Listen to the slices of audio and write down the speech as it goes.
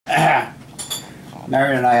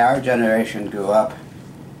Mary and I, our generation grew up.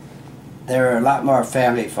 There were a lot more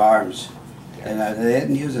family farms, and they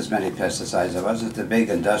didn't use as many pesticides. It wasn't the big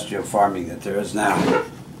industrial farming that there is now.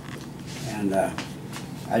 And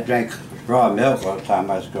I drank raw milk all the time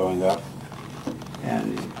I was growing up.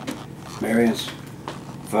 And Marion's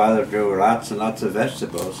father grew lots and lots of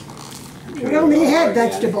vegetables. We only had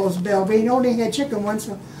vegetables, Bill. We only had chicken once.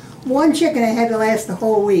 One chicken I had to last the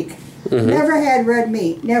whole week. Mm-hmm. Never had red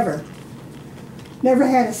meat. Never. Never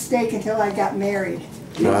had a steak until I got married.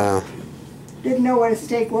 Wow. Didn't know what a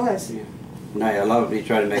steak was. Yeah. Now you love me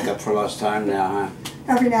trying to make up for lost time now, huh?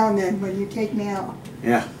 Every now and then when you take me out.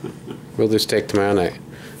 Yeah. We'll do steak tomorrow night.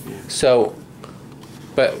 So,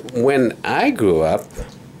 but when I grew up,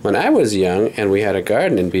 when I was young and we had a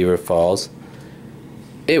garden in Beaver Falls,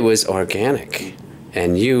 it was organic.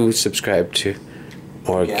 And you subscribed to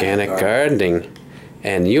organic gardening.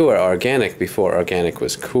 And you were organic before organic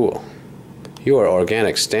was cool. You were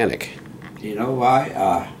organic stanic. You know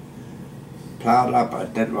why? Plowed up, I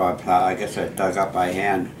didn't want to plow, I guess I dug up by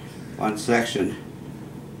hand one section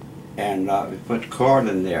and we put corn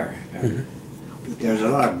in there. Mm-hmm. There's a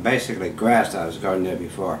lot of basically grass that was growing there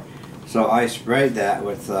before. So I sprayed that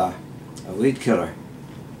with a weed killer,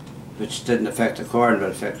 which didn't affect the corn but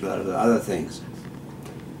affected a lot of the other things.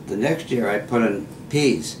 The next year I put in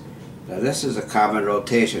peas. Now this is a common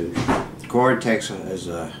rotation. Corn is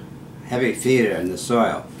a heavy feeder in the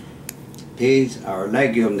soil. Peas are a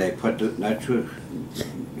legume, they put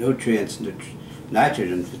nutrients,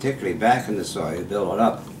 nitrogen particularly back in the soil, you build it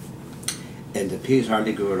up. And the peas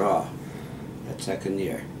hardly grew at all that second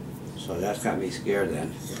year. So that's got me scared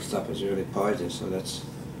then. The stuff is really poisonous, so that's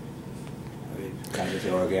got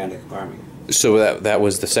into organic farming. So that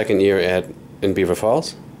was the second year in Beaver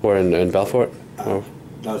Falls? Or in Belfort?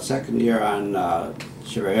 No, second year on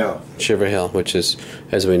Shiver Hill. Shiver Hill, which is,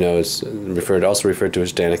 as we know, is also referred to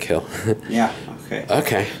as Danik Hill. Yeah, okay.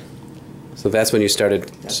 Okay. So that's when you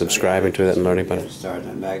started subscribing to it and learning about it? Started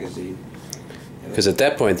in a magazine. Because at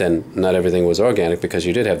that point then, not everything was organic because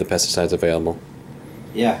you did have the pesticides available.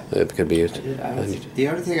 Yeah. It could be used. The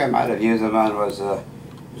only thing I might have used them on was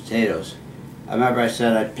potatoes. I remember I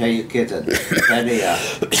said I'd pay you kids a penny a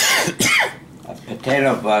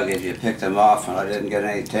potato bug if you picked them off, and I didn't get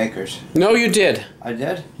any takers. No, you did. I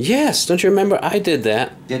did? Yes. Don't you remember? I did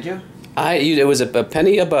that. Did you? It was a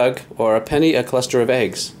penny a bug or a penny a cluster of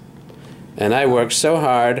eggs. And I worked so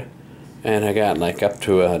hard, and I got like up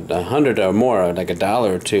to 100 or more, like $1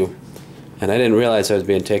 or $2. And I didn't realize I was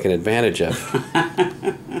being taken advantage of.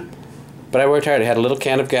 But I worked hard. I had a little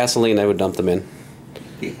can of gasoline I would dump them in.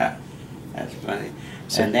 Yeah, that's funny.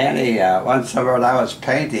 And Annie, one summer when I was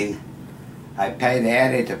painting, I paid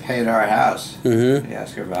Annie to paint our house. Mm-hmm. You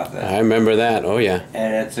ask her about that. I remember that. Oh, yeah.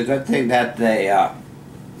 And it's a good thing that the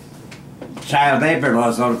child labor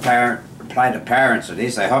laws don't apply to parents, at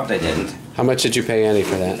least I hope they didn't. How much did you pay Annie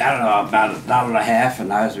for that? I don't know, about $1.50,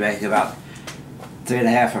 and I was making about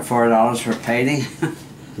 $3.50 or $4 for painting.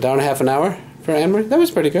 $1.50 an hour for Anne-Marie? That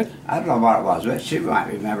was pretty good. I don't know what it was, but she might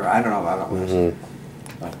remember. I don't know what it was.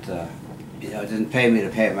 Mm-hmm. But, you know, it didn't pay me to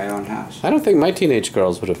paint my own house. I don't think my teenage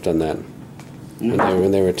girls would have done that when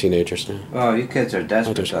they were teenagers now. Well, you kids are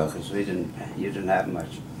desperate, though, because you didn't have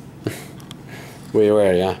much. We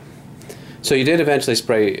were, yeah. So you did eventually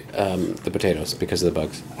spray the potatoes because of the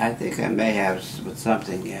bugs? I think I may have with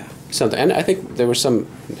something, yeah. Something, and I think there was some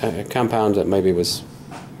compound that maybe was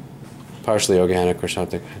partially organic or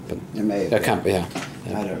something. But It may have been.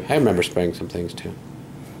 yeah. I remember spraying some things too.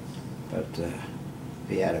 But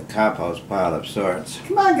we had a compost pile of sorts.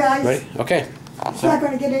 Come on, guys. Ready? Okay. It's not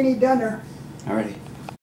going to get any doner. Alrighty.